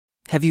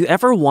Have you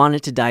ever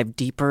wanted to dive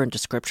deeper into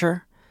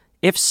Scripture?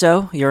 If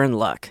so, you're in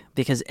luck,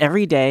 because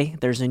every day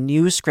there's a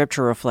new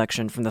Scripture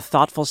reflection from the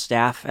thoughtful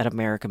staff at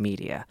America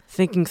Media,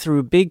 thinking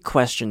through big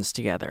questions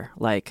together,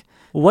 like,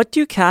 what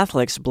do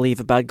Catholics believe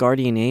about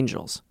guardian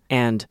angels?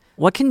 And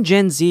what can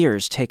Gen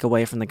Zers take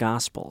away from the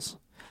Gospels?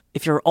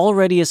 If you're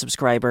already a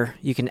subscriber,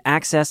 you can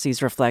access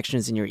these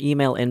reflections in your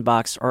email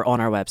inbox or on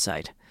our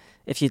website.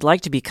 If you'd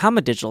like to become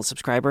a digital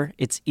subscriber,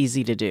 it's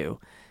easy to do.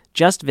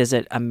 Just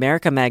visit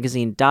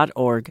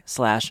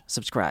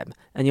americamagazine.org/subscribe,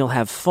 and you'll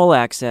have full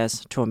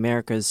access to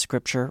America's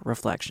Scripture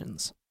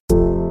reflections.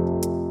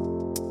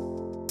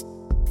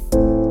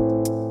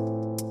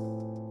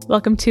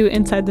 Welcome to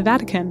Inside the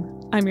Vatican.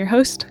 I'm your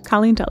host,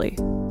 Colleen Dully.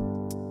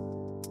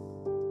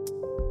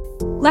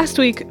 Last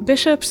week,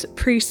 bishops,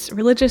 priests,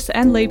 religious,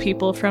 and lay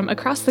people from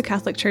across the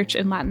Catholic Church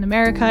in Latin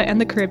America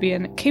and the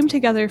Caribbean came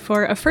together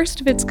for a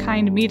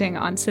first-of-its-kind meeting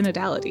on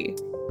synodality.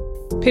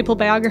 Papal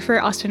biographer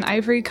Austin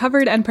Ivory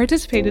covered and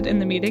participated in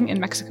the meeting in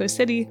Mexico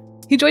City.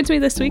 He joins me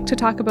this week to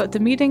talk about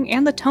the meeting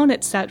and the tone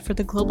it set for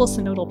the global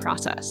synodal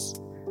process.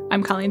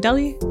 I'm Colleen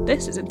Dully.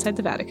 This is Inside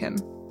the Vatican.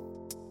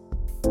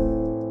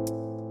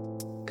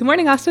 Good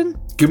morning, Austin.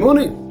 Good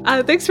morning.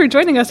 Thanks for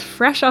joining us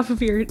fresh off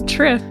of your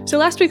trip. So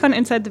last week on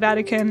Inside the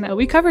Vatican,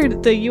 we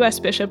covered the U.S.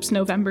 Bishops'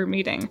 November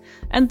meeting.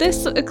 And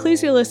this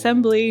Ecclesial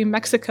Assembly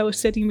Mexico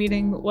City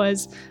meeting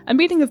was a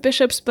meeting of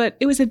bishops, but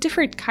it was a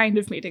different kind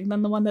of meeting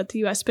than the one that the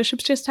U.S.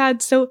 bishops just had.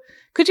 So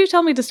could you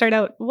tell me to start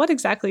out, what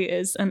exactly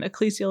is an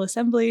Ecclesial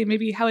Assembly?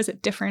 Maybe how is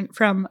it different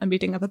from a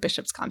meeting of a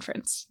bishops'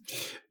 conference?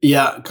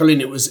 Yeah, Colleen,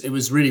 it was a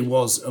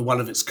one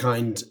of its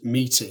kind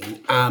meeting.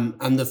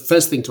 And the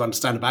first thing to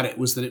understand about it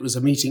was that it was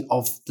a meeting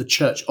of the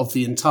Church of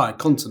the entire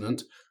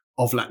continent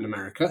of Latin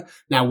America.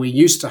 Now, we're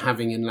used to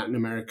having in Latin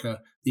America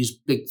these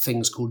big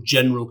things called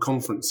general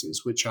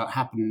conferences, which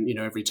happen,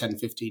 every 10,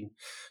 15,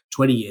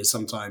 20 years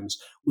sometimes,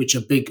 which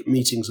are big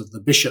meetings of the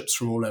bishops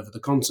from all over the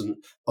continent.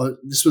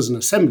 This was an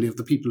assembly of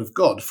the people of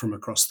God from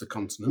across the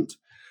continent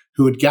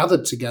who had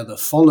gathered together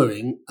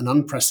following an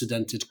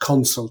unprecedented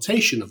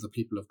consultation of the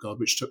people of God,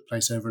 which took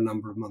place over a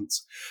number of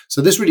months. So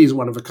this really is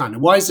one of a kind.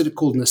 And why is it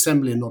called an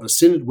assembly and not a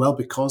synod? Well,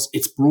 because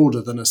it's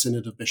broader than a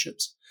synod of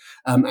bishops.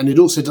 And it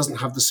also doesn't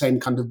have the same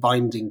kind of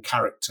binding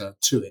character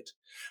to it.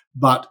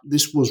 But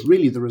this was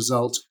really the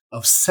result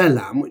of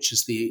CELAM, which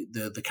is the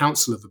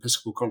Council of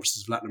Episcopal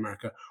Conferences of Latin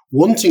America,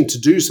 wanting to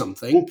do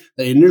something.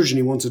 They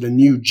originally wanted a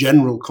new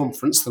general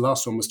conference. The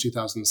last one was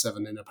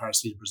 2007 in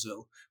Aparecida,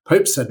 Brazil.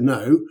 Pope said,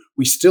 no,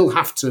 we still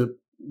have to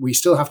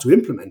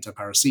implement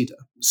Aparecida.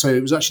 So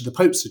it was actually the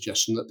Pope's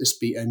suggestion that this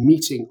be a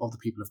meeting of the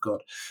people of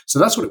God. So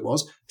that's what it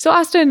was. So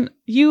Austin,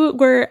 you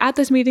were at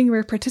this meeting, you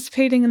were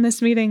participating in this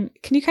meeting.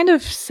 Can you kind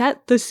of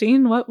set the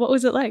scene? What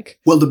was it like?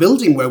 Well, the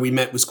building where we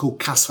met was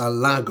called Casa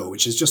Lago,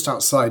 which is just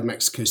outside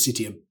Mexico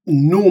City, an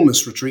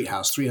enormous retreat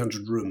house,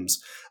 300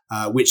 rooms,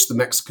 which the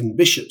Mexican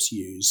bishops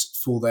use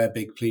for their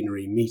big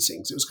plenary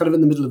meetings. It was kind of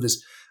in the middle of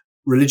this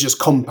religious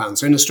compound.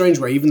 So in a strange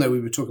way, even though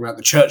we were talking about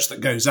the church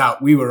that goes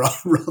out, we were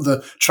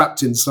rather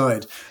trapped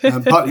inside.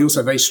 Partly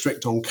also very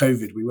strict on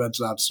COVID. We weren't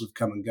allowed to sort of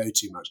come and go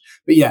too much.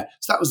 But yeah,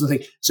 so that was the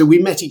thing. So we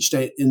met each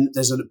day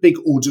there's a big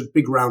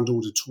round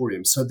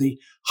auditorium. So the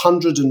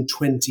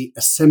 120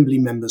 assembly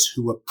members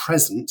who were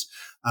present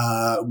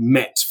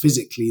met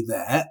physically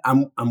there,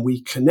 and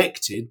we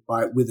connected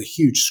with a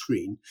huge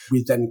screen.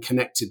 We then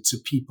connected to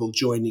people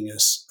joining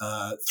us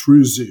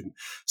through Zoom.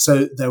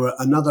 So there were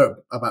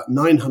about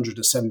 900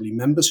 assembly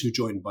members who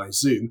joined by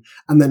Zoom,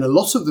 and then a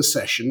lot of the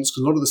sessions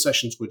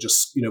were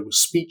just were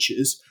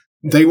speeches.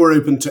 They were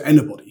open to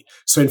anybody.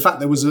 So in fact,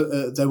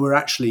 there were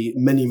actually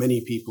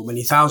many people,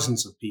 many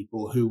thousands of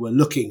people who were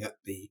looking at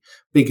the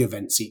big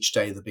events each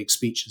day, the big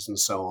speeches and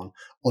so on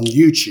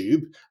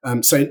YouTube.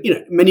 So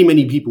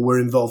many people were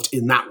involved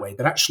in that way.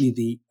 But actually,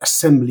 the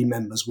assembly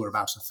members were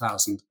about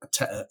 1,000,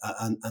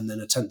 and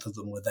then a tenth of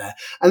them were there.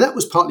 And that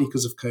was partly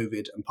because of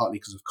COVID and partly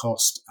because of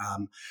cost.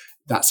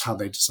 That's how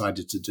they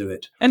decided to do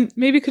it. And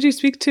maybe could you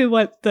speak to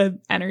what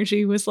the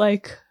energy was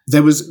like?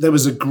 There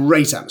was a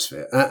great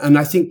atmosphere. And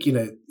I think,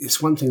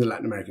 it's one thing the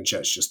Latin American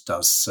church just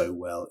does so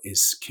well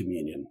is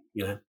communion,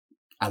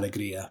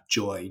 alegria,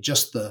 joy,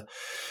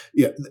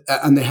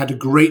 and they had a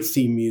great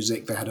theme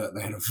music. They had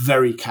a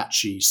very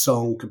catchy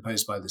song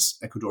composed by this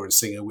Ecuadorian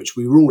singer, which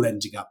we were all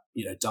ending up,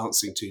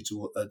 dancing to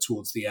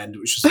towards the end,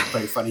 which was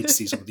very funny to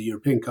see some of the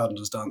European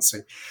cardinals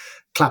dancing,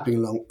 clapping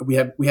along. We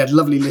had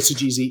lovely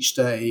liturgies each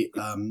day,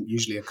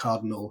 usually a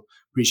cardinal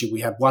preaching.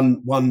 We had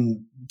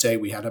one day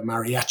we had a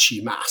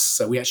mariachi mass.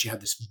 So we actually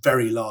had this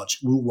very large,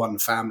 one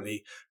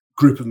family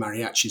group of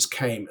mariachis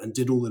came and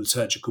did all the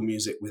liturgical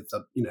music with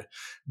them,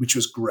 which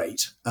was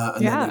great.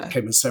 And then they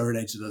came and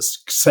serenaded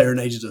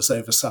us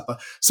over supper.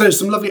 So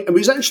some lovely, it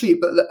was actually,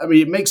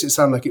 it makes it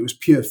sound like it was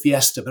pure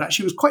fiesta, but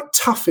actually it was quite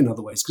tough in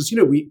other ways. Because,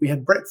 we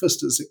had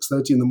breakfast at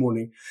 6:30 in the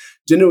morning.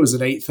 Dinner was at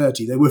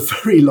 8:30. They were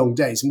very long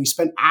days. And we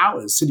spent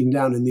hours sitting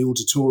down in the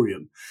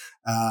auditorium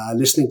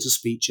listening to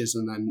speeches,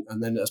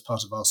 and then as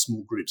part of our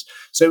small groups.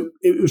 So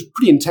it was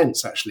pretty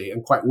intense, actually,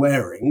 and quite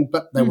wearing,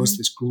 but there was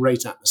this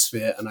great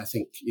atmosphere. And I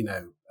think,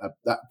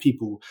 that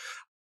people...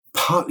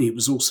 Partly it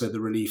was also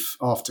the relief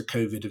after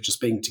COVID of just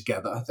being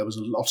together. There was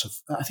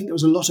I think there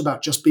was a lot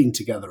about just being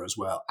together as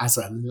well as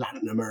a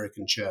Latin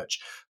American church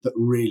that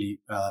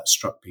really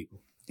struck people.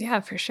 Yeah,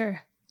 for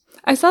sure.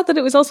 I saw that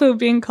it was also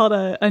being called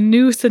a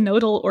new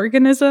synodal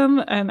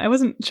organism, and I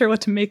wasn't sure what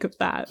to make of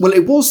that. Well,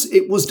 it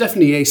was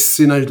definitely a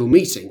synodal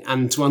meeting,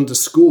 and to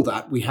underscore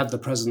that, we had the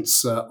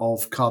presence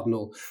of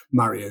Cardinal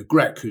Mario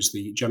Grech, who's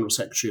the General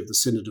Secretary of the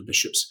Synod of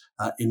Bishops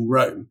in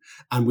Rome,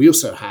 and we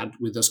also had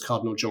with us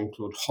Cardinal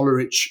Jean-Claude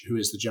Hollerich, who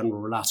is the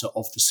General Relator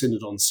of the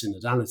Synod on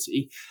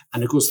Synodality,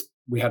 and of course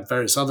we had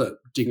various other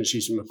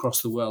dignitaries from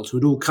across the world who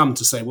had all come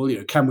to say, well,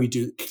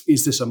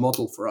 is this a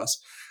model for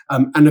us?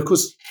 And of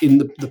course, in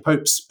the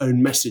Pope's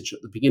own message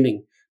at the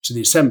beginning to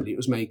the Assembly, it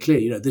was made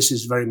clear, this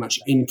is very much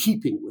in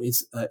keeping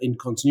with, in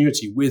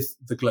continuity with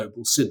the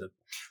Global Synod.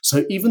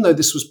 So even though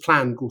this was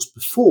planned, of course,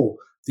 before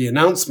the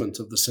announcement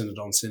of the Synod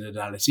on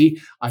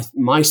Synodality,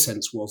 my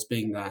sense was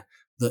being there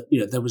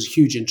that there was a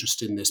huge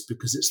interest in this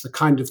because it's the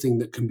kind of thing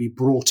that can be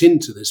brought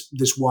into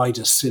this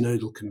wider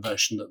synodal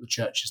conversion that the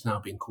Church is now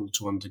being called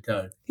to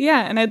undergo.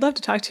 Yeah, and I'd love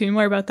to talk to you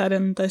more about that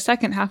in the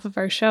second half of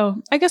our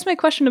show. I guess my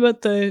question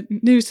about the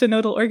new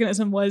synodal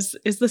organism was,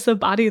 is this a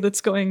body that's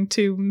going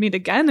to meet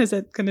again? Is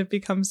it going to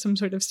become some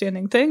sort of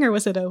standing thing, or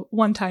was it a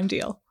one-time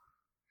deal?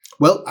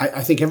 Well,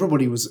 I think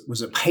everybody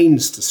was at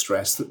pains to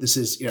stress that this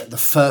is the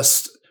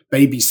first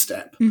baby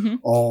step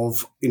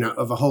of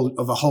a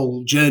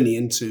whole journey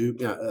into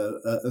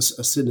a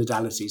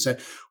synodality. So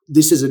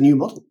this is a new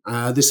model.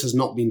 This has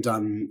not been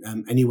done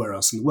anywhere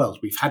else in the world.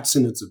 We've had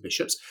synods of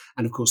bishops,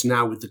 and of course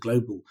now with the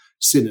Global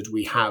Synod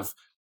we have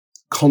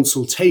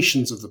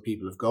consultations of the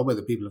people of God, where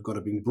the people of God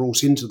have been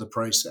brought into the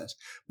process.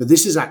 But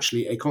this is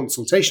actually a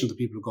consultation of the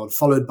people of God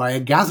followed by a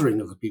gathering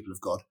of the people of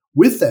God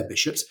with their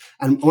bishops.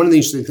 And one of the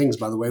interesting things,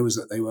 by the way, was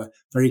that they were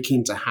very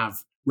keen to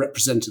have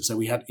representatives. So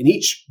we had in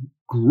each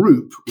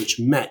group which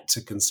met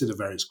to consider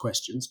various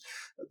questions,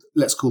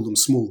 let's call them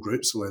small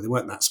groups, although they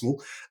weren't that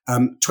small,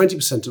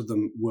 20% of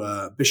them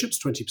were bishops,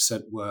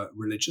 20% were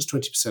religious,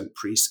 20%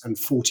 priests, and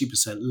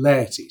 40%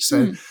 laity.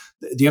 So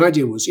the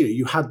idea was,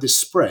 you had this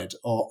spread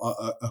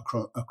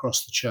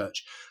across the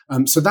church.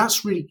 So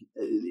that's really,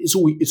 it's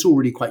all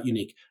really quite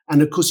unique.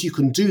 And of course, you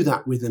can do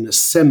that with an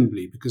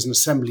assembly, because an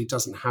assembly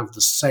doesn't have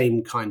the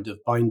same kind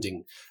of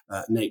binding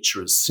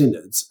nature as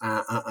synods.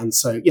 And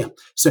so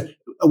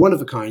a one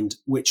of a kind,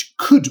 which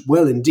could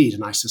well indeed,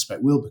 and I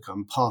suspect will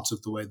become part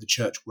of the way the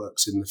church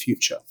works in the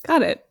future.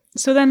 Got it.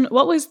 So then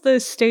what was the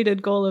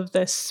stated goal of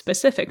this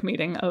specific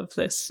meeting of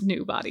this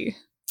new body?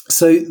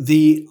 So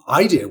the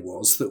idea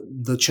was that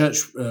the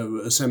church,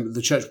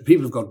 the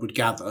people of God would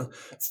gather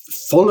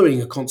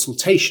following a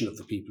consultation of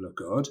the people of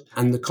God.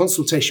 And the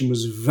consultation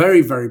was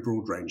very, very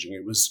broad ranging.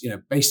 It was,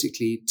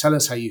 basically tell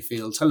us how you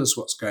feel, tell us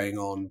what's going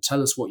on,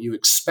 tell us what you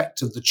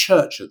expect of the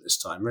church at this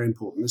time. Very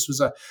important. This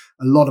was a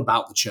lot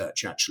about the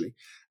church, actually.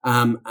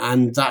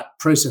 And that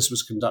process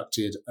was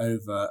conducted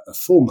over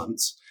 4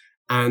 months,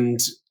 and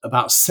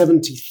about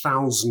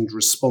 70,000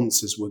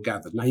 responses were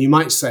gathered. Now, you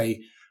might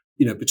say,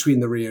 between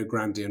the Rio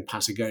Grande and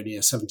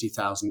Patagonia,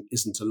 70,000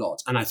 isn't a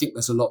lot. And I think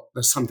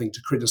there's something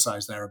to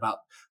criticize there about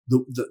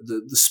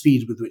the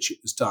speed with which it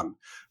was done.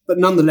 But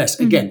nonetheless,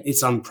 again,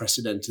 it's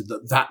unprecedented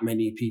that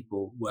many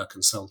people were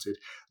consulted.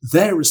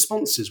 Their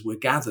responses were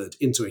gathered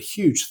into a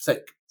huge,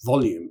 thick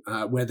volume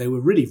where they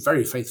were really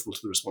very faithful to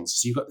the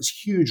responses. So you've got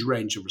this huge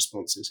range of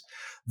responses.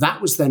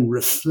 That was then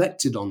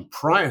reflected on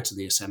prior to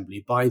the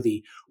assembly by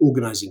the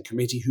organizing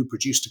committee, who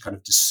produced a kind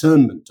of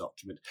discernment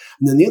document.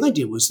 And then the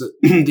idea was that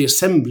the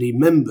assembly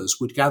members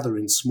would gather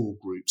in small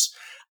groups,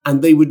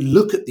 and they would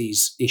look at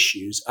these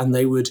issues, and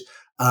they would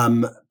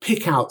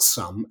pick out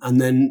some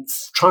and then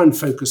try and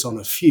focus on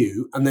a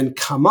few, and then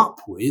come up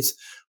with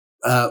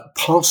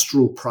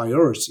pastoral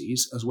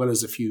priorities, as well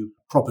as a few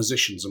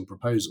propositions and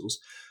proposals,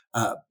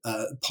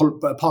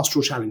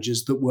 pastoral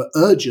challenges that were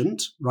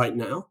urgent right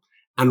now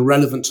and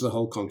relevant to the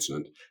whole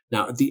continent.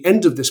 Now, at the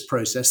end of this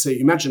process, so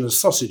imagine a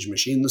sausage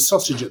machine. The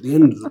sausage at the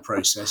end of the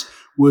process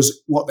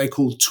was what they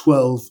called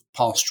 12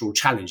 pastoral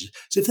challenges.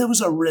 So if there was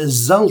a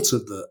result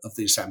of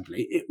the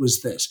assembly, it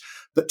was this.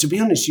 But to be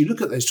honest, you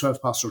look at those 12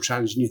 pastoral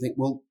challenges and you think,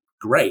 well,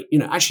 great.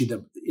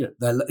 Actually,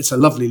 it's a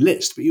lovely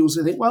list. But you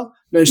also think, well,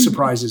 no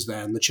surprises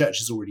there, and the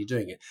church is already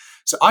doing it.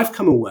 So I've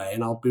come away,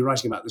 and I'll be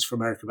writing about this for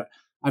America, but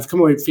I've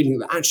come away feeling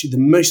that actually the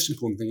most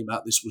important thing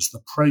about this was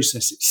the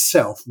process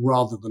itself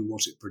rather than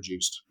what it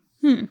produced.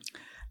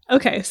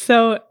 Okay,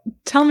 so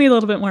tell me a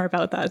little bit more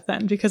about that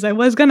then, because I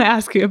was going to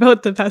ask you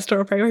about the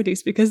pastoral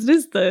priorities, because it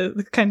is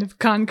the kind of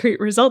concrete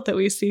result that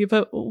we see.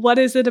 But what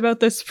is it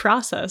about this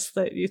process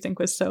that you think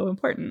was so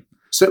important?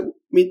 So,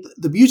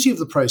 the beauty of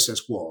the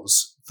process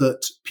was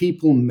that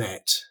people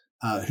met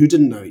who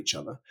didn't know each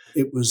other.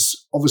 It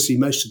was obviously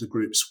most of the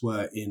groups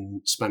were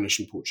in Spanish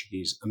and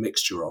Portuguese, a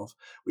mixture of,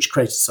 which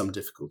created some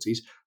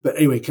difficulties. But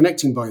anyway,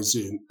 connecting by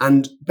Zoom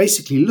and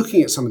basically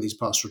looking at some of these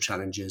pastoral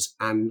challenges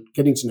and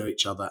getting to know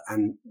each other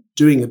and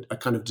doing a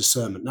kind of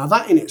discernment. Now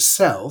that in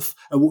itself,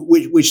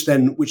 which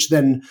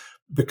then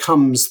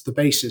becomes the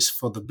basis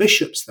for the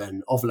bishops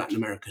then of Latin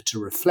America to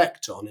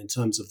reflect on in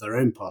terms of their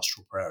own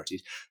pastoral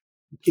priorities.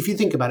 If you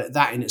think about it,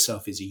 that in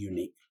itself is a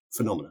unique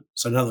phenomenon.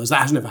 So in other words,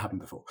 that has never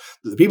happened before.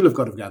 The people of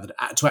God have gathered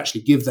to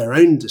actually give their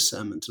own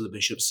discernment to the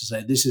bishops to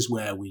say, this is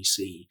where we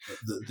see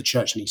that the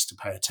church needs to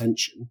pay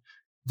attention.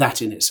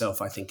 That in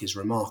itself, I think, is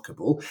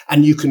remarkable.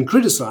 And you can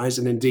criticize,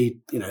 and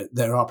indeed,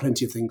 there are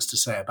plenty of things to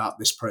say about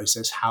this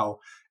process, how,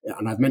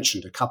 and I've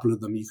mentioned a couple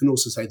of them. You can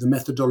also say the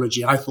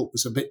methodology I thought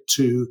was a bit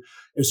too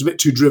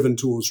driven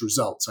towards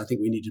results. I think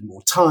we needed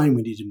more time.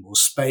 We needed more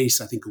space.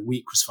 I think a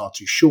week was far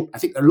too short. I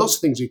think there are lots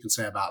of things you can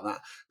say about that.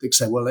 They can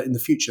say, well, in the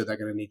future, they're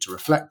going to need to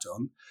reflect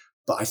on.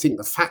 But I think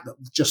the fact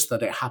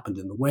that it happened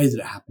in the way that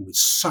it happened with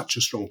such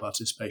a strong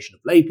participation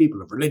of lay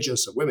people, of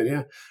religious, of women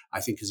here,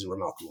 I think is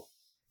remarkable.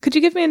 Could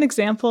you give me an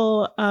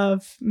example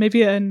of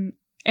maybe an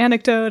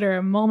anecdote or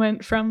a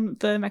moment from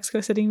the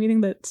Mexico City meeting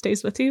that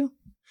stays with you?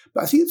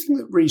 But I think the thing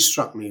that really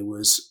struck me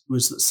was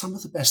that some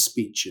of the best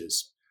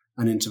speeches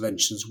and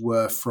interventions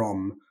were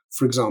from,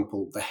 for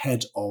example, the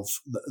head of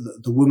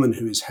the woman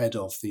who is head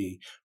of the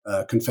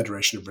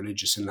Confederation of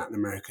Religious in Latin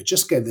America,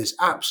 just gave this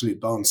absolute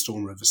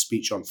barnstormer of a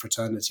speech on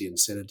fraternity and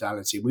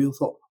synodality. We all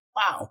thought,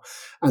 wow.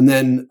 And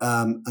then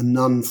a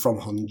nun from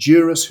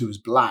Honduras who was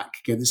Black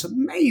gave this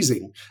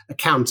amazing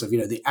account of,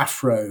 the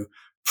Afro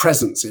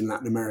presence in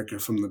Latin America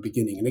from the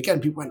beginning. And again,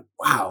 people went,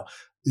 wow.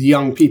 The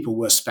young people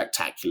were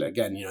spectacular.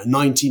 Again, a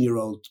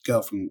 19-year-old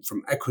girl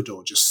from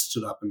Ecuador just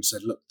stood up and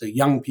said, look, the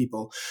young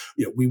people,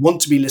 we want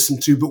to be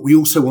listened to, but we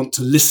also want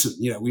to listen.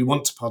 We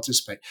want to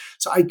participate.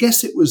 So I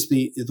guess it was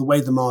the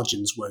way the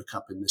margins woke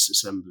up in this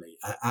assembly.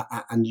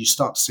 And you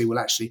start to see, well,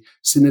 actually,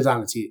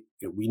 synodality,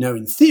 we know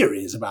in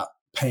theory is about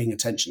paying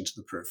attention to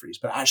the peripheries,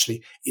 but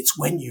actually it's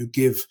when you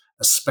give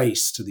a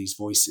space to these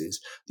voices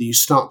that you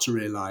start to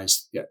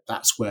realize,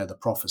 that's where the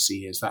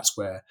prophecy is. That's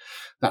where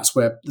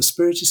the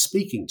Spirit is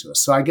speaking to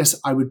us. So I guess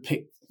I would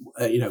pick,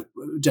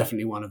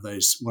 definitely one of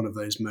those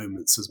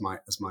moments as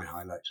my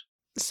highlight.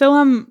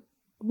 So,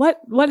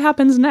 what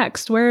happens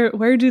next?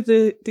 Where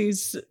do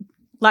these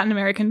Latin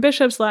American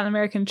bishops, Latin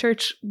American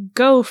church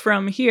go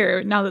from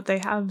here now that they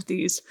have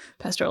these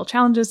pastoral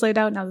challenges laid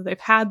out, now that they've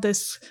had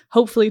this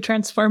hopefully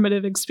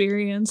transformative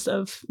experience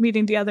of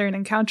meeting together and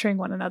encountering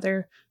one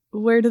another?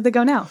 Where do they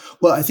go now?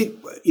 Well, I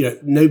think,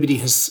 nobody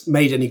has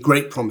made any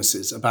great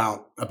promises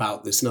about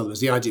this. In other words,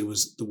 the idea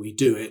was that we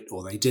do it,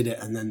 or they did it,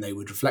 and then they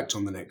would reflect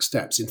on the next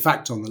steps. In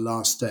fact, on the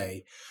last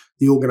day,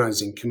 the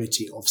organizing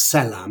committee of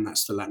CELAM,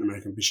 that's the Latin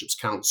American Bishops'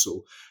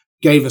 Council,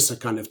 gave us a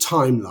kind of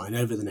timeline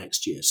over the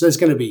next year. So there's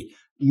going to be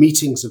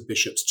meetings of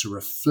bishops to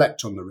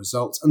reflect on the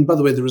results. And by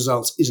the way, the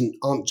results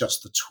aren't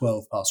just the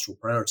 12 pastoral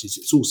priorities.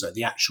 It's also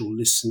the actual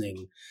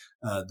listening,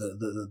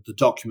 the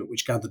document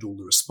which gathered all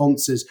the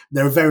responses.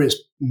 There are various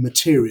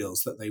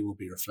materials that they will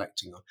be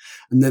reflecting on.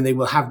 And then they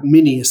will have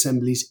mini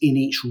assemblies in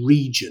each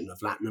region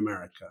of Latin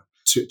America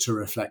to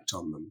reflect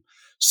on them.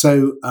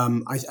 So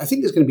I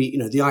think there's going to be,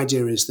 the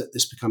idea is that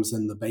this becomes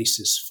then the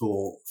basis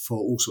for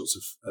all sorts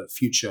of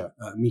future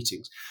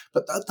meetings.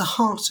 But at the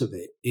heart of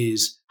it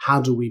is, how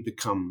do we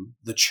become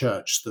the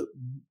church that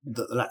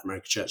the Latin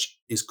American church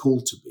is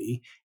called to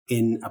be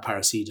in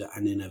Aparecida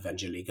and in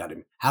Evangelii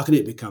Gaudium? How can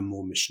it become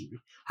more missionary?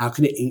 How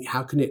can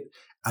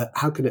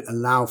it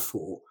allow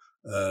for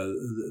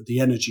the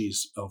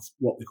energies of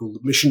what we call the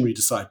missionary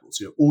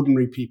disciples,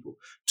 ordinary people,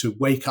 to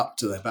wake up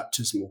to their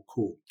baptismal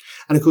call?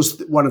 And of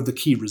course, one of the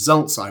key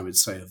results, I would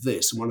say, of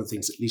this, and one of the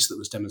things at least that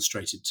was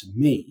demonstrated to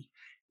me,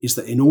 is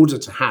that in order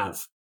to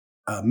have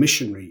a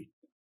missionary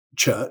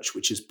church,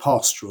 which is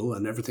pastoral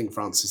and everything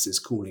Francis is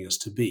calling us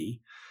to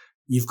be,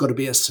 you've got to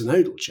be a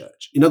synodal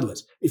church. In other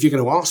words, if you're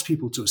going to ask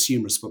people to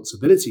assume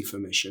responsibility for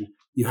mission,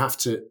 you have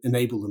to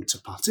enable them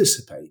to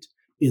participate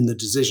in the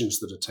decisions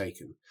that are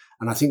taken.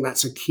 And I think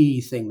that's a key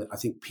thing that I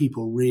think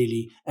people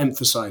really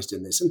emphasized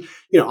in this. And,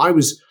 I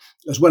was,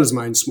 as well as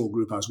my own small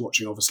group, I was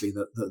watching obviously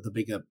the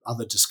bigger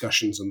other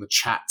discussions and the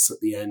chats at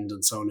the end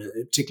and so on,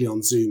 particularly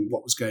on Zoom,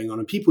 what was going on.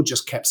 And people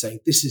just kept saying,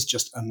 this is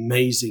just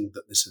amazing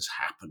that this has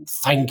happened.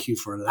 Thank you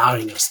for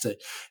allowing us to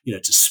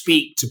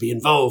speak, to be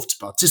involved, to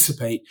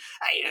participate.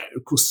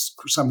 Of course,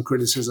 some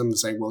criticism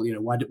saying, well,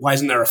 why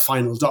isn't there a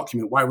final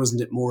document? Why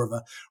wasn't it more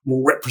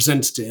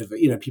representative?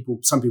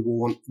 Some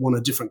people want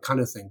a different kind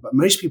of thing. But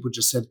most people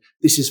just said,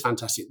 this is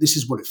fantastic. This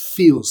is what it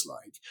feels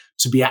like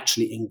to be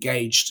actually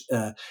engaged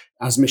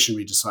as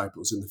missionary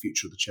disciples in the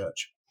future of the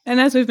church. And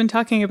as we've been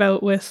talking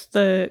about with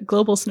the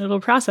global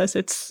synodal process,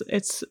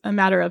 it's a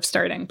matter of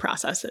starting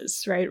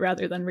processes, right?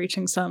 Rather than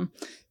reaching some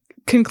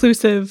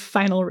conclusive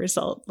final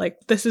result. Like,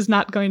 this is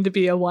not going to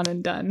be a one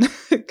and done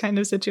kind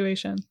of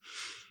situation.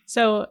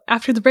 So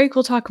after the break,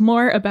 we'll talk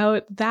more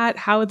about that,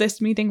 how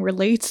this meeting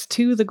relates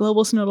to the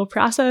global synodal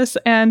process.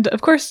 And of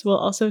course, we'll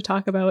also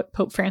talk about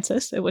Pope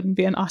Francis. It wouldn't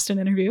be an Austin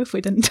interview if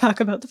we didn't talk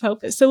about the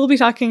Pope. So we'll be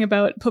talking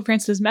about Pope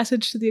Francis'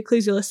 message to the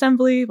Ecclesial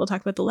Assembly. We'll talk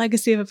about the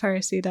legacy of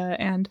Aparecida,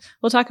 and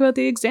we'll talk about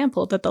the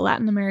example that the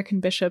Latin American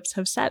bishops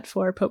have set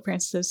for Pope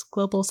Francis'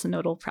 global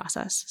synodal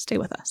process. Stay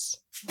with us.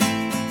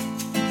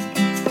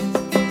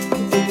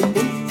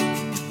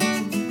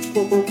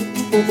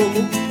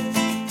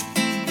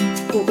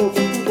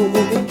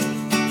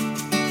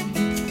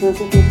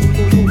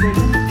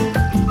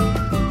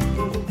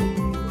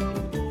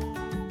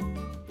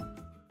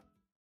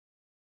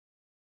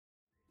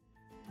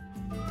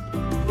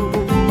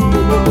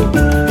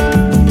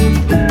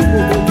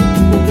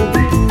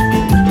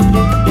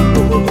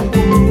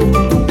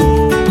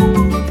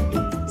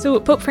 So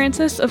Pope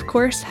Francis, of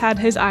course, had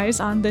his eyes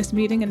on this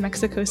meeting in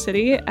Mexico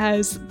City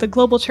as the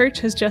global church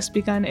has just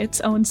begun its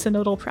own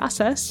synodal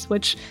process,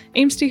 which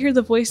aims to hear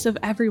the voice of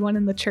everyone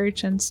in the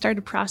church and start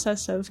a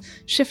process of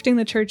shifting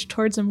the church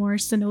towards a more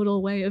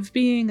synodal way of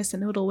being, a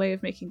synodal way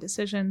of making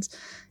decisions.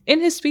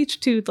 In his speech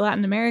to the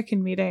Latin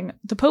American meeting,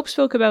 the Pope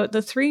spoke about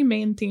the three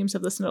main themes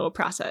of the synodal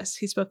process.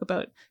 He spoke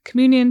about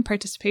communion,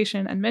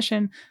 participation, and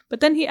mission,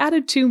 but then he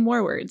added two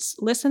more words,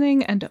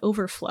 listening and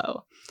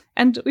overflow.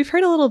 And we've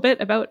heard a little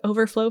bit about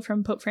overflow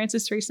from Pope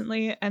Francis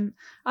recently. And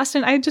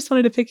Austin, I just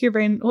wanted to pick your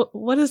brain.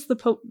 What does the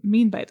Pope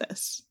mean by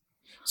this?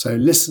 So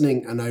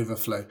listening and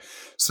overflow.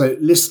 So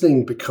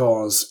listening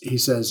because he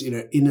says,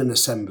 in an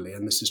assembly,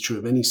 and this is true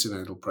of any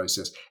synodal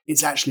process,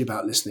 it's actually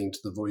about listening to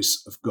the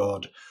voice of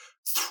God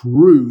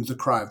through the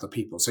cry of the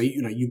people. So,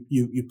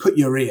 you put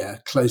your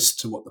ear close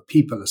to what the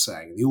people are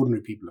saying, the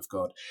ordinary people of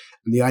God.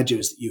 And the idea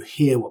is that you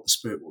hear what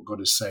God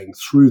is saying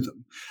through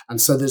them.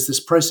 And so there's this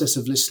process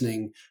of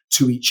listening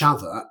to each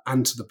other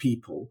and to the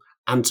people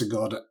and to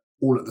God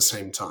all at the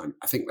same time.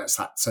 I think that's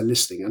that. So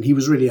listening. And he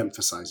was really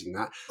emphasizing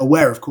that,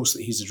 aware, of course,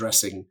 that he's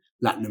addressing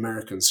Latin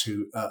Americans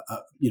who,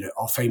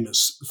 are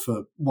famous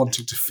for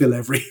wanting to fill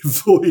every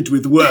void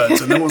with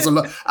words. And there was a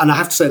lot, and I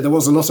have to say, there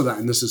was a lot of that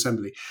in this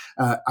assembly.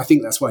 I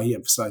think that's why he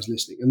emphasized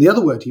listening. And the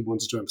other word he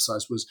wanted to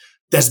emphasize was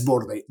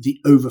desborde, the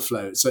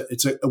overflow. So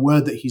it's a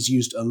word that he's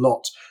used a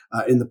lot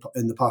in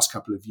the past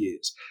couple of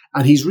years.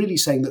 And he's really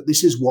saying that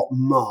this is what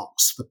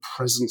marks the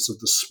presence of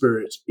the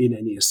Spirit in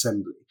any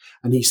assembly.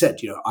 And he said,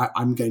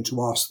 I'm going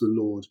to ask the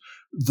Lord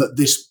that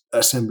this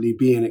assembly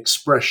be an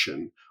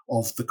expression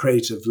of the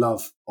creative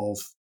love of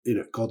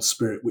God's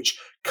Spirit, which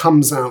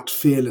comes out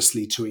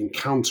fearlessly to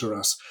encounter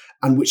us,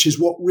 and which is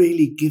what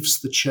really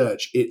gives the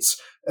church its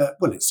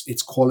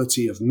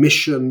quality of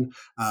mission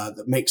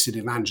that makes it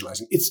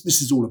evangelizing.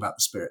 This is all about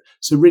the Spirit.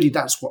 So really,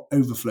 that's what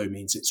overflow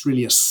means. It's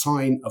really a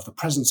sign of the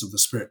presence of the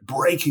Spirit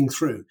breaking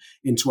through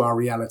into our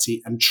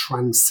reality and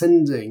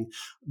transcending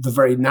the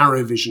very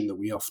narrow vision that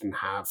we often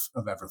have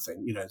of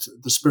everything.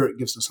 The Spirit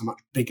gives us a much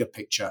bigger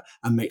picture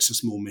and makes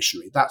us more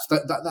missionary.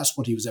 That's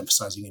what he was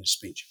emphasizing in his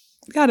speech.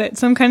 Got it.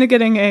 So I'm kind of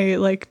getting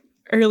a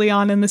early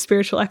on in the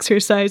spiritual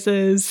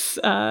exercises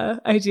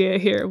idea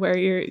here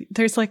where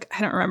there's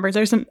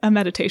a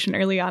meditation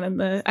early on in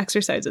the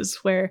exercises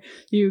where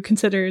you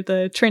consider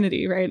the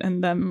Trinity, right?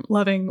 And them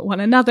loving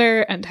one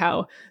another and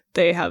how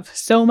they have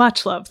so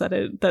much love that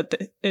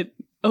it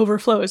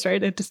overflows,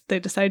 right? They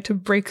decide to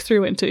break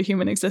through into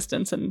human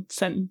existence and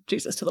send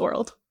Jesus to the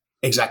world.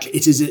 Exactly.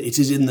 It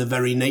is in the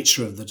very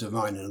nature of the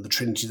divine and of the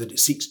Trinity that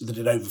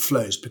it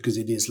overflows, because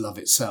it is love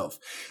itself.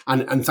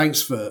 And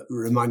thanks for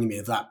reminding me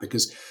of that,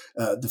 because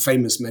the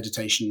famous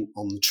meditation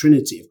on the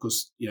Trinity, of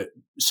course,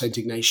 St.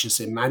 Ignatius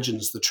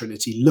imagines the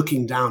Trinity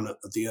looking down at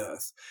the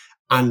earth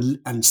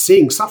and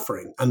seeing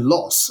suffering and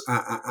loss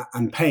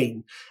and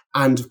pain,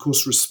 and of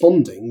course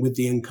responding with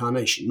the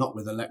incarnation, not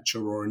with a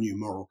lecture or a new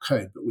moral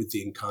code, but with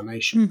the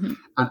incarnation.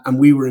 Mm-hmm. And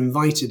we were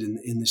invited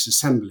in this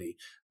assembly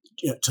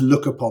to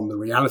look upon the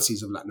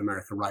realities of Latin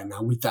America right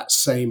now with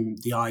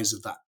the eyes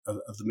of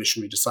the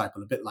missionary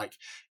disciple, a bit like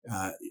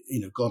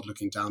God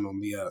looking down on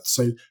the earth.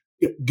 So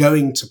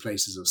going to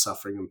places of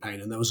suffering and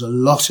pain, and there was a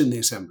lot in the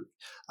assembly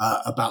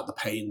about the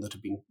pain that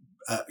had been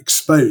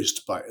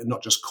exposed by,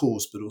 not just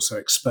caused, but also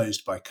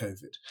exposed by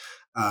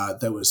COVID.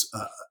 There was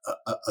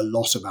a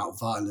lot about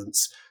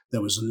violence.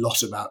 There was a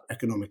lot about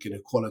economic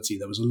inequality.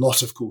 There was a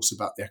lot, of course,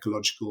 about the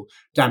ecological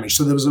damage.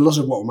 So there was a lot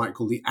of what we might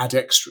call the ad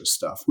extra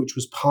stuff, which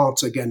was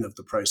part, again, of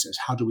the process.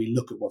 How do we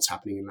look at what's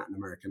happening in Latin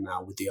America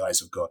now with the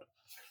eyes of God?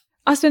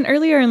 Austin,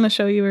 earlier in the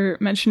show, you were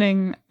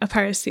mentioning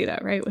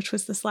Aparecida, right, which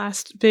was this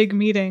last big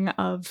meeting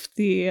of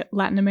the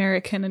Latin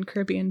American and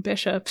Caribbean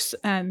bishops.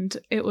 And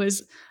it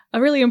was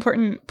a really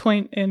important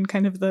point in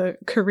kind of the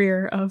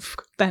career of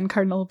then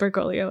Cardinal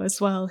Bergoglio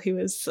as well. He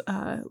was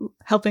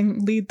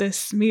helping lead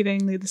this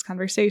meeting, lead these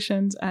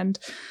conversations. And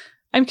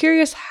I'm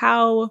curious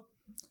how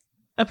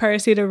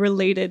Aparecida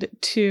related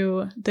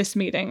to this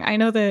meeting. I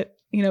know that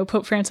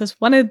Pope Francis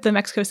wanted the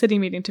Mexico City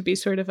meeting to be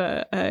sort of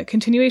a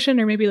continuation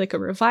or maybe like a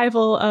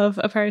revival of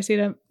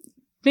Aparecida.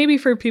 Maybe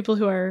for people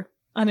who are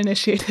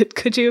uninitiated,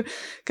 could you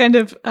kind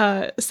of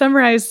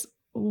summarize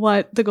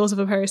what the goals of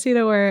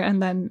Aparecida were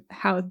and then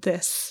how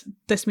this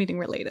meeting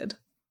related.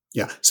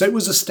 Yeah, so it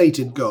was a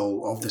stated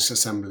goal of this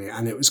assembly,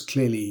 and it was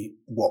clearly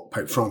what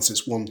Pope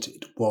Francis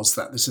wanted, was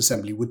that this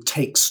assembly would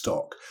take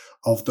stock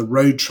of the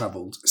road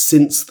travelled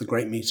since the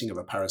Great Meeting of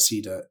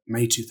Aparecida,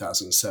 May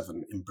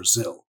 2007 in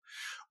Brazil,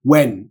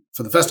 when,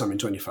 for the first time in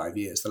 25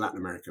 years, the Latin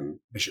American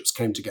bishops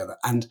came together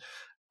and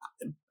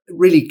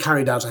really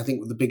carried out, I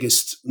think, the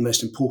biggest,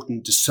 most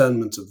important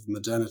discernment of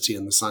modernity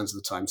and the signs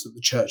of the times that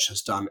the Church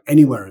has done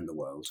anywhere in the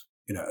world,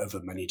 over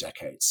many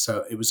decades.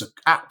 So it was an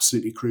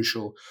absolutely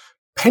crucial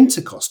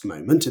Pentecost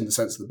moment, in the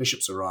sense that the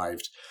bishops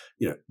arrived,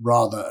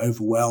 rather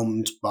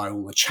overwhelmed by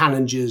all the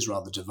challenges,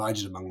 rather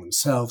divided among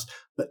themselves,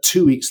 but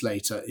 2 weeks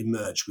later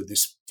emerged with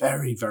this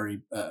very, very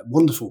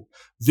wonderful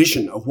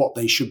vision of what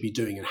they should be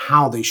doing and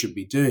how they should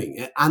be doing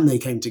it. And they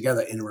came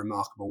together in a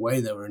remarkable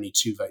way. There were only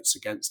 2 votes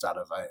against out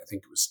of, I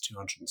think it was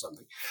 200 and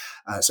something.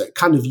 So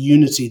kind of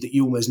unity that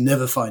you almost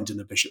never find in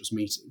a bishop's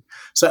meeting.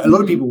 So a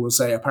lot of people will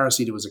say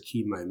Aparecida was a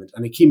key moment.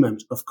 And a key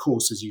moment, of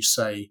course, as you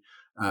say,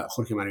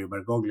 Jorge Mario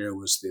Bergoglio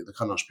was the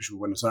Cardinal Archbishop of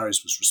Buenos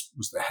Aires,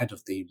 was the head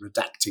of the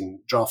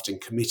drafting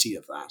committee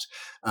of that.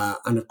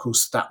 And of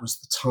course, that was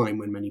the time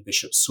when many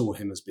bishops saw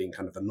him as being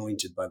kind of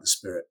anointed by the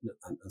Spirit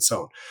and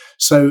so on.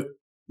 So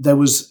there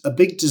was a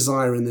big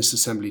desire in this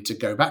assembly to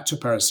go back to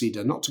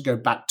Aparecida, not to go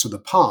back to the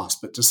past,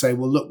 but to say,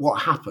 well, look,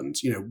 what happened?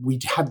 We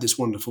had this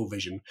wonderful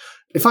vision.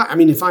 If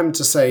I'm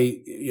to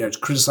say, to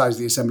criticize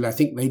the assembly, I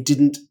think they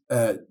didn't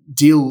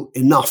deal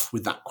enough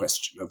with that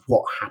question of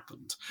what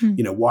happened.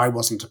 Why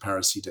wasn't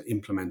Aparecida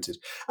implemented?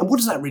 And what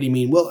does that really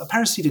mean? Well,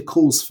 Aparecida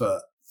calls for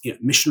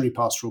missionary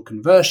pastoral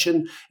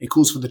conversion. It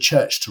calls for the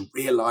Church to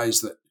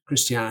realize that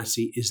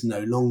Christianity is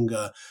no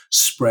longer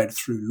spread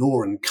through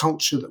law and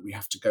culture, that we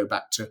have to go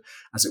back to,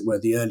 as it were,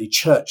 the early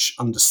church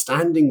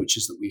understanding, which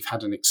is that we've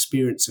had an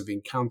experience of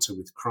encounter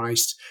with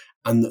Christ,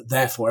 and that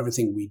therefore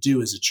everything we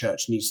do as a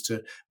church needs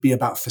to be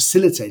about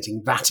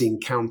facilitating that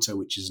encounter,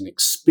 which is an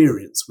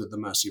experience with the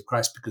mercy of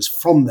Christ, because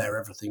from there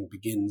everything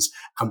begins,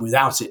 and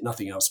without it,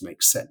 nothing else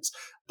makes sense.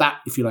 That,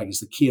 if you like, is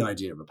the key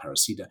idea of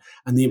Aparecida.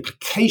 And the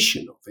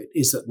implication of it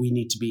is that we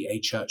need to be a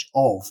church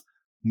of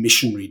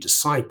missionary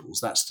disciples.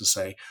 That's to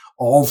say,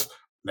 of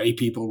lay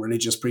people,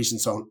 religious priests,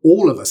 and so on,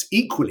 all of us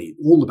equally,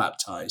 all the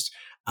baptized,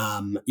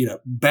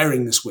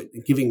 bearing this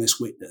witness, giving this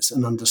witness,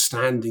 and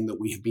understanding that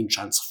we have been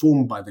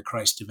transformed by the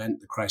Christ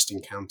event, the Christ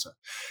encounter.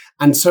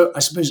 And so I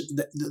suppose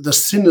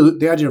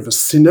the idea of a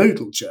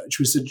synodal church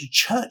was a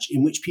church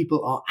in which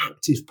people are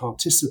active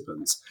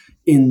participants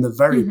in the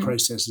very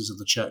processes of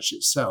the church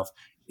itself,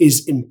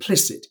 is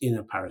implicit in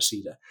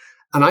Aparecida.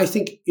 And I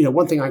think,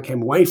 one thing I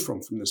came away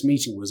from this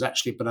meeting was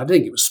actually, but I don't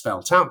think it was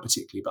spelt out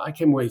particularly, but I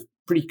came away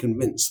pretty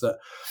convinced that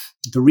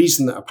the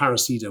reason that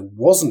Aparecida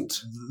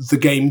wasn't the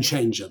game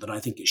changer that I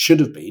think it should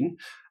have been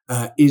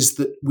is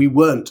that we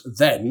weren't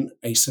then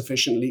a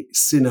sufficiently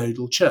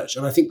synodal church.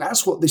 And I think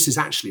that's what this is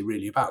actually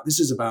really about.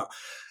 This is about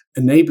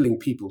enabling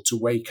people to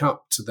wake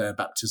up to their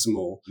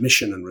baptismal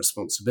mission and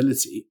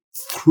responsibility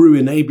through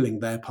enabling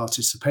their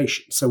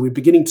participation. So we're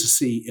beginning to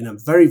see in a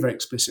very, very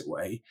explicit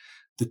way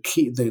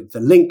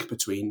the link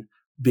between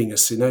being a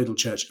synodal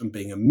church and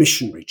being a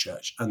missionary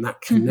church. And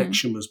that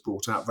connection was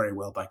brought out very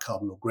well by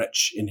Cardinal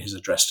Gretsch in his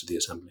address to the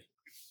Assembly.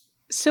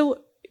 So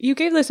you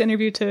gave this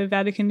interview to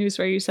Vatican News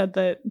where you said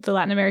that the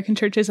Latin American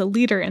church is a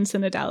leader in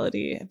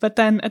synodality. But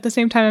then at the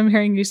same time, I'm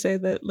hearing you say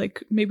that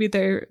maybe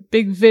their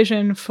big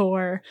vision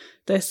for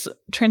this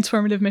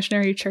transformative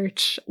missionary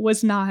church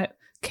was not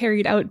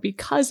carried out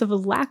because of a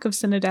lack of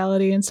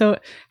synodality. And so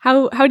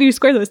how do you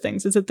square those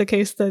things? Is it the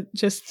case that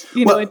just,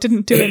 it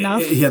didn't do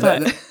enough?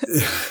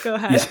 Go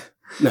ahead. Yeah.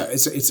 No,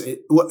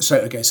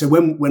 So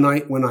when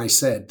I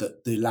said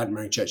that the Latin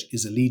American Church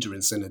is a leader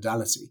in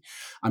synodality,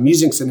 I'm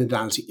using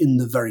synodality in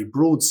the very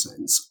broad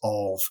sense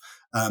of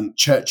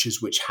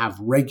churches which have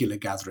regular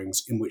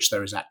gatherings in which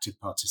there is active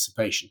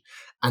participation.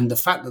 And the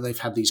fact that they've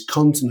had these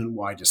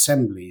continent-wide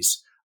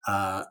assemblies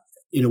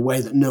in a way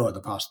that no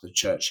other part of the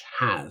church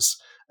has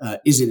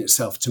is in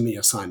itself, to me,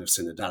 a sign of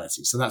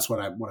synodality. So that's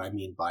what I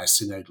mean by a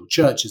synodal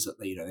church, is that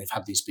they've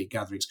had these big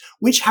gatherings,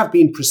 which have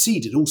been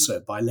preceded also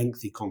by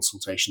lengthy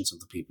consultations of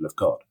the people of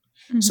God.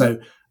 So,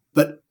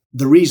 but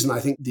the reason I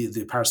think the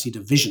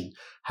Aparecida vision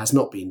has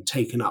not been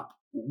taken up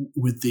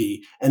with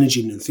the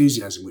energy and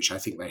enthusiasm which I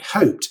think they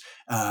hoped,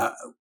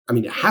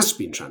 it has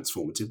been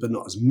transformative, but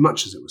not as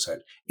much as it was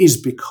hoped, is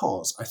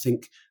because I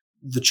think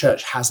the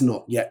church has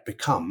not yet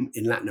become,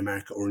 in Latin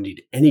America or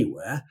indeed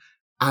anywhere,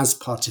 as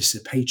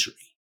participatory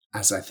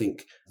as I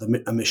think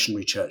a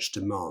missionary church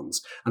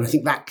demands. And I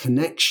think that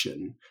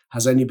connection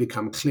has only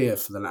become clear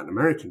for the Latin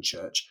American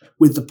church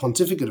with the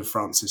pontificate of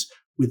Francis,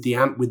 with the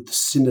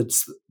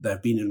synods that there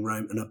have been in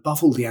Rome, and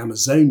above all the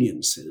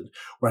Amazonian synod,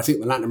 where I think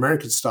the Latin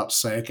Americans start to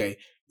say, okay,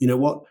 you know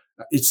what,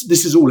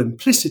 This is all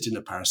implicit in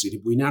a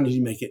paracedum. We now need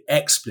to make it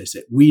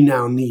explicit. We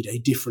now need a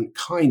different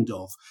kind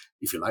of,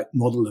 if you like,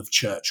 model of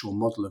church or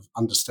model of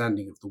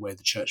understanding of the way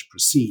the church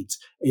proceeds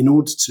in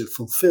order to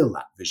fulfill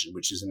that vision,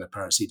 which is in a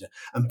paraceda.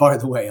 And by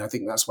the way, I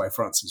think that's why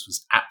Francis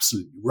was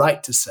absolutely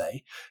right to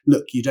say,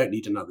 look, you don't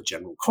need another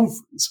general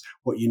conference.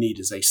 What you need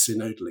is a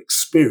synodal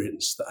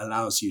experience that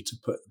allows you to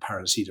put the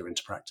paraceda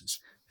into practice.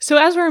 So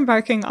as we're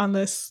embarking on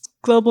this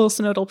global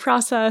synodal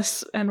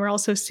process, and we're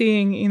also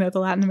seeing, the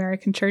Latin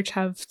American church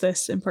have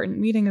this important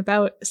meeting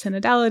about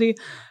synodality,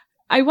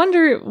 I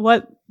wonder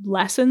what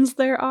lessons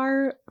there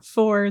are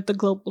for the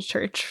global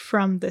church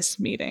from this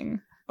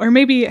meeting, or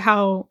maybe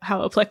how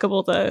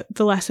applicable the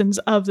lessons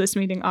of this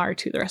meeting are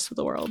to the rest of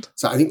the world.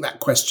 So I think that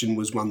question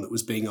was one that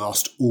was being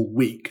asked all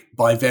week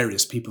by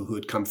various people who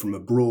had come from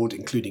abroad,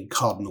 including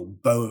Cardinal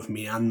Bo of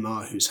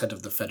Myanmar, who's head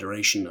of the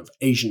Federation of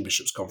Asian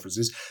Bishops'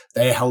 Conferences.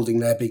 They're holding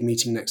their big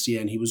meeting next year,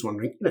 and he was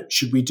wondering,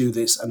 should we do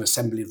this an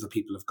assembly of the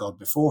people of God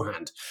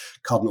beforehand?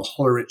 Cardinal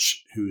Hollerich,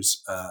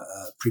 who's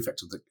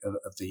prefect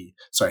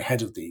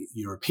head of the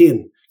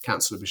European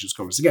Council of Bishops'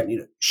 Conference, again,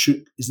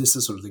 is this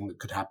the sort of thing that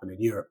could happen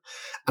in Europe?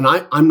 And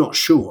I'm not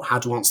sure how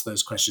to answer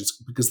those questions,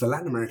 because the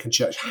Latin American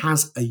church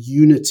has a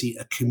unity,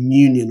 a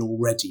communion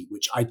already,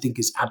 which I think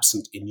is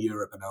absent in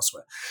Europe and elsewhere.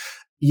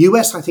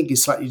 US, I think,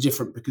 is slightly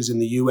different, because in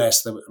the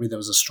US, there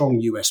was a strong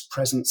US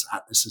presence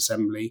at this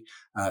assembly.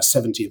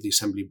 70 of the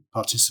assembly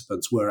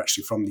participants were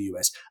actually from the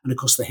US. And of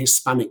course, the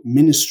Hispanic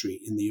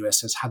ministry in the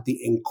US has had the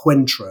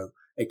Encuentro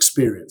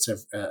experience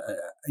of,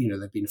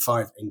 there've been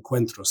 5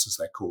 encuentros, as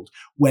they're called,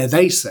 where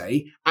they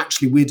say,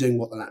 actually, we're doing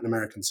what the Latin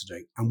Americans are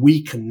doing, and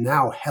we can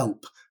now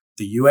help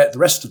the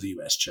rest of the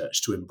US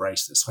church to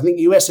embrace this. I think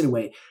the US, in a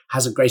way,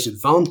 has a great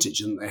advantage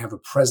in that they have a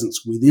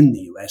presence within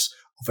the US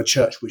of a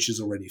church which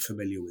is already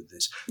familiar with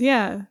this.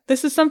 Yeah,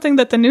 this is something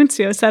that the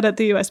nuncio said at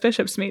the U.S.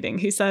 bishops' meeting.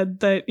 He said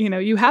that,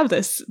 you have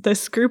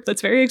this group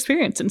that's very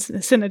experienced in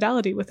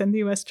synodality within the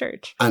U.S.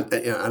 church. And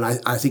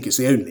I think it's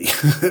the only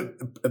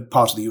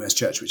part of the U.S.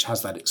 church which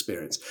has that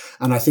experience.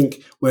 And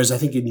whereas I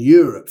think in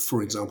Europe,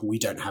 for example, we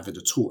don't have it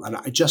at all. And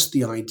just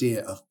the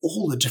idea of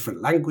all the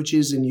different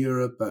languages in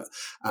Europe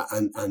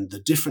and the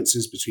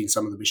differences between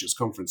some of the bishops'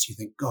 conference, you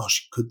think,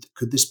 gosh,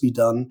 could this be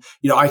done?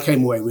 I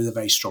came away with a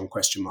very strong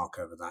question mark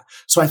over that.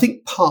 So I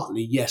think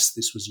partly, yes,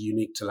 this was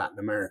unique to Latin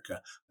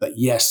America, but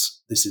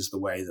yes, this is the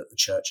way that the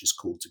church is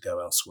called to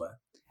go elsewhere.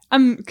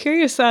 I'm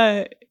curious,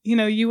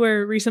 you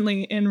were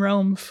recently in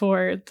Rome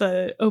for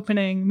the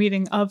opening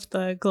meeting of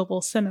the global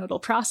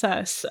synodal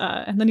process,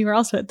 and then you were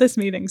also at this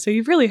meeting. So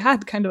you've really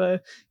had kind of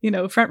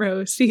a, front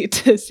row seat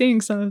to seeing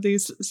some of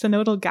these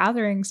synodal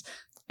gatherings.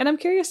 And I'm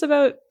curious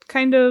about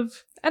kind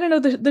of, I don't know,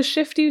 the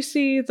shift you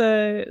see,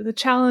 the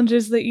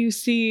challenges that you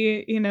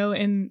see,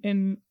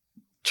 in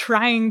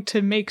trying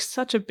to make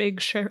such a big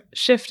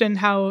shift in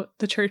how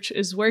the church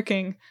is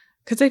working.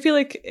 Because I feel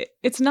like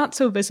it's not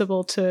so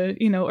visible to,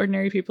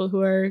 ordinary people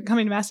who are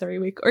coming to Mass every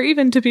week, or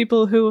even to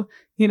people who,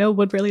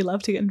 would really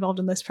love to get involved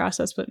in this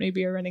process, but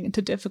maybe are running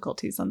into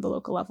difficulties on the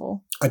local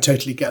level. I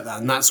totally get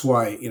that. And that's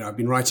why, I've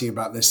been writing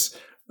about this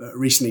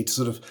recently to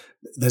sort of,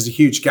 there's a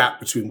huge gap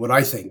between what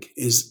I think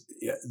is,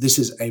 this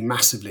is a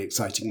massively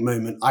exciting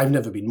moment. I've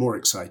never been more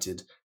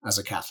excited as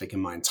a Catholic in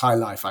my entire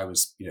life. I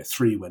was,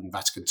 3 when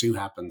Vatican II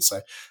happened. So,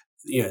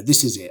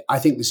 this is it. I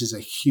think this is a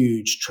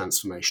huge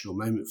transformational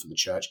moment for the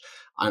church.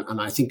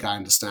 And I think I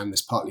understand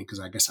this partly because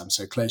I guess I'm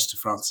so close to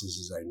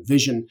Francis's own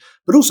vision,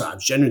 but also I'm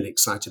genuinely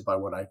excited by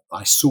what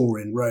I saw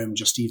in Rome,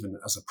 just even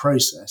as a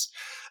process.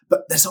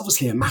 But there's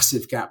obviously a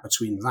massive gap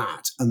between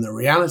that and the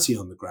reality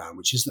on the ground,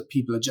 which is that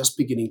people are just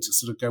beginning to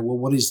sort of go, well,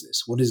 what is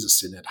this? What is a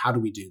synod? How do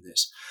we do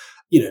this?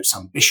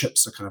 Some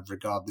bishops are kind of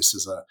regard this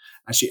as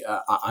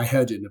I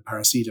heard in a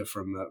paraceda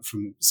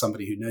from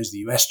somebody who knows the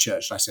US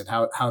church. I said,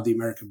 how are the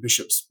American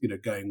bishops,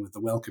 going with the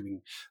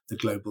welcoming the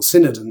global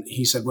synod? And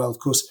he said, well, of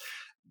course,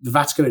 the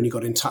Vatican only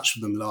got in touch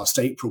with them last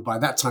April. By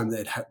that time,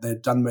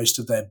 they'd done most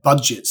of their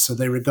budgets, so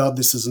they regard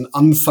this as an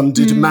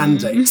unfunded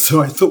mandate.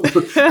 So I thought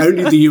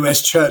only the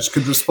US church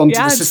could respond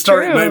to this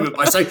historic moment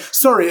by saying,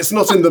 "Sorry, it's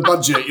not in the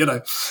budget."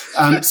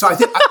 So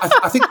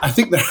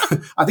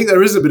I think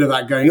there is a bit of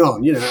that going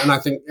on, and I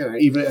think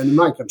even in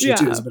my country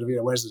too, there's a bit of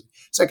where's it?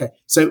 It's okay.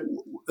 So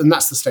and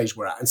that's the stage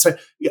we're at, and so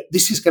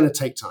this is going to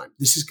take time.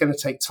 This is going to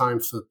take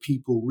time for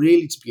people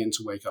really to begin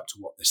to wake up to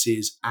what this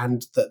is,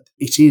 and that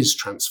it is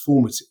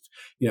transformative.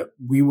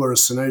 We were a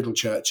synodal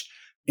church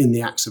in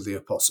the Acts of the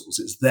Apostles.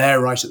 It's there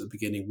right at the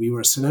beginning. We were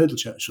a synodal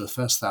church for the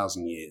first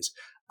 1,000 years,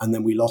 and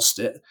then we lost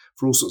it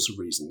for all sorts of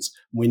reasons.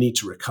 We need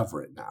to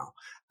recover it now.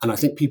 And I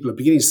think people are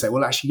beginning to say,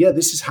 well, actually,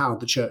 this is how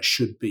the church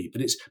should be.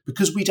 But it's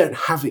because we don't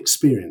have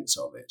experience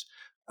of it.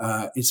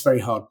 It's very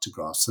hard to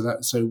grasp.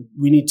 So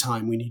we need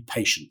time, we need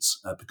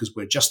patience, because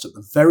we're just at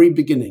the very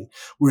beginning.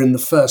 We're in the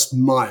first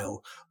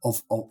mile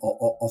of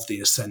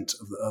the ascent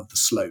of the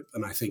slope,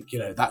 and I think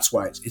that's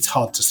why it's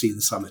hard to see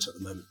the summit at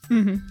the moment.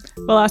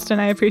 Mm-hmm. Well, Austin,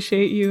 I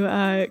appreciate you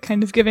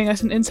kind of giving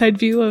us an inside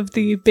view of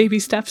the baby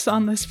steps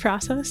on this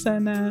process,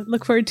 and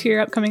look forward to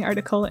your upcoming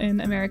article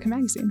in America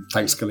Magazine.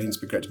 Thanks, Colleen. It's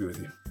been great to be with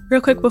you. Real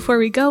quick before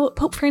we go,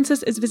 Pope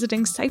Francis is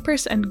visiting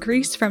Cyprus and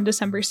Greece from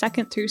December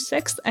 2nd through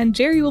 6th, and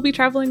Jerry will be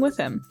traveling with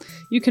him.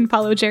 You can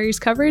follow Jerry's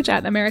coverage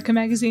at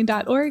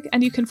americamagazine.org,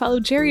 and you can follow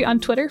Jerry on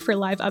Twitter for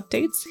live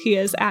updates. He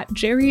is at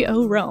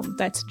GerryORome.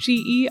 That's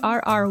GerryORome.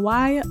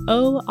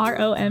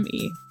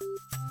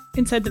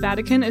 Inside the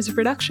Vatican is a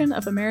production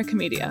of America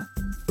Media.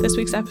 This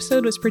week's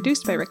episode was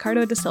produced by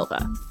Ricardo da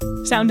Silva.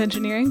 Sound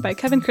engineering by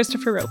Kevin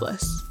Christopher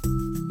Robles.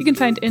 You can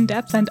find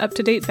in-depth and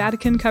up-to-date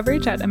Vatican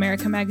coverage at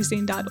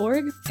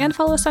americamagazine.org and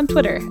follow us on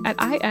Twitter at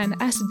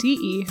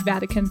INSDE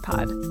Vatican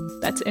Pod.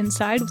 That's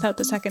inside without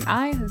the second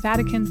I,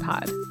 Vatican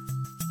Pod.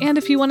 And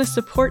if you want to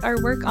support our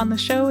work on the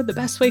show, the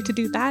best way to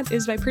do that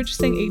is by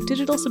purchasing a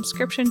digital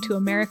subscription to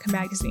America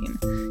Magazine.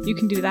 You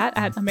can do that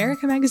at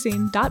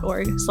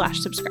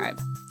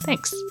americamagazine.org/subscribe.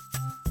 Thanks.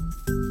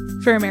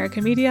 For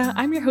America Media,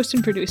 I'm your host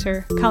and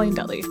producer, Colleen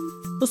Dully.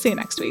 We'll see you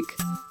next week.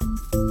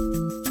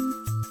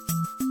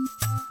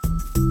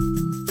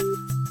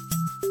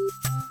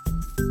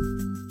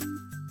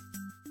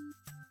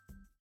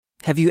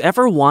 Have you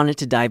ever wanted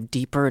to dive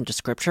deeper into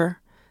Scripture?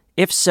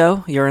 If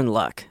so, you're in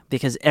luck,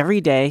 because every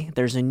day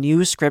there's a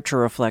new Scripture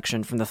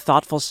reflection from the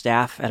thoughtful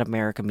staff at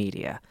America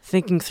Media,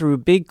 thinking through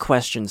big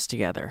questions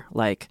together,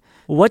 like,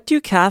 what do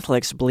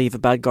Catholics believe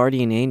about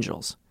guardian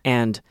angels?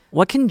 And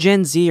what can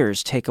Gen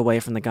Zers take away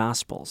from the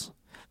Gospels?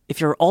 If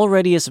you're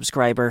already a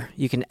subscriber,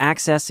 you can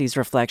access these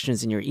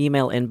reflections in your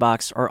email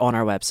inbox or on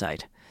our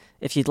website.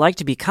 If you'd like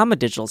to become a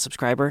digital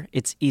subscriber,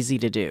 it's easy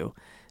to do.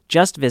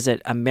 Just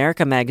visit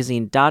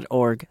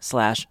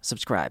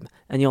americamagazine.org/subscribe,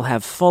 and you'll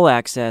have full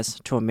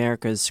access to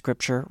America's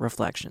Scripture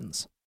reflections.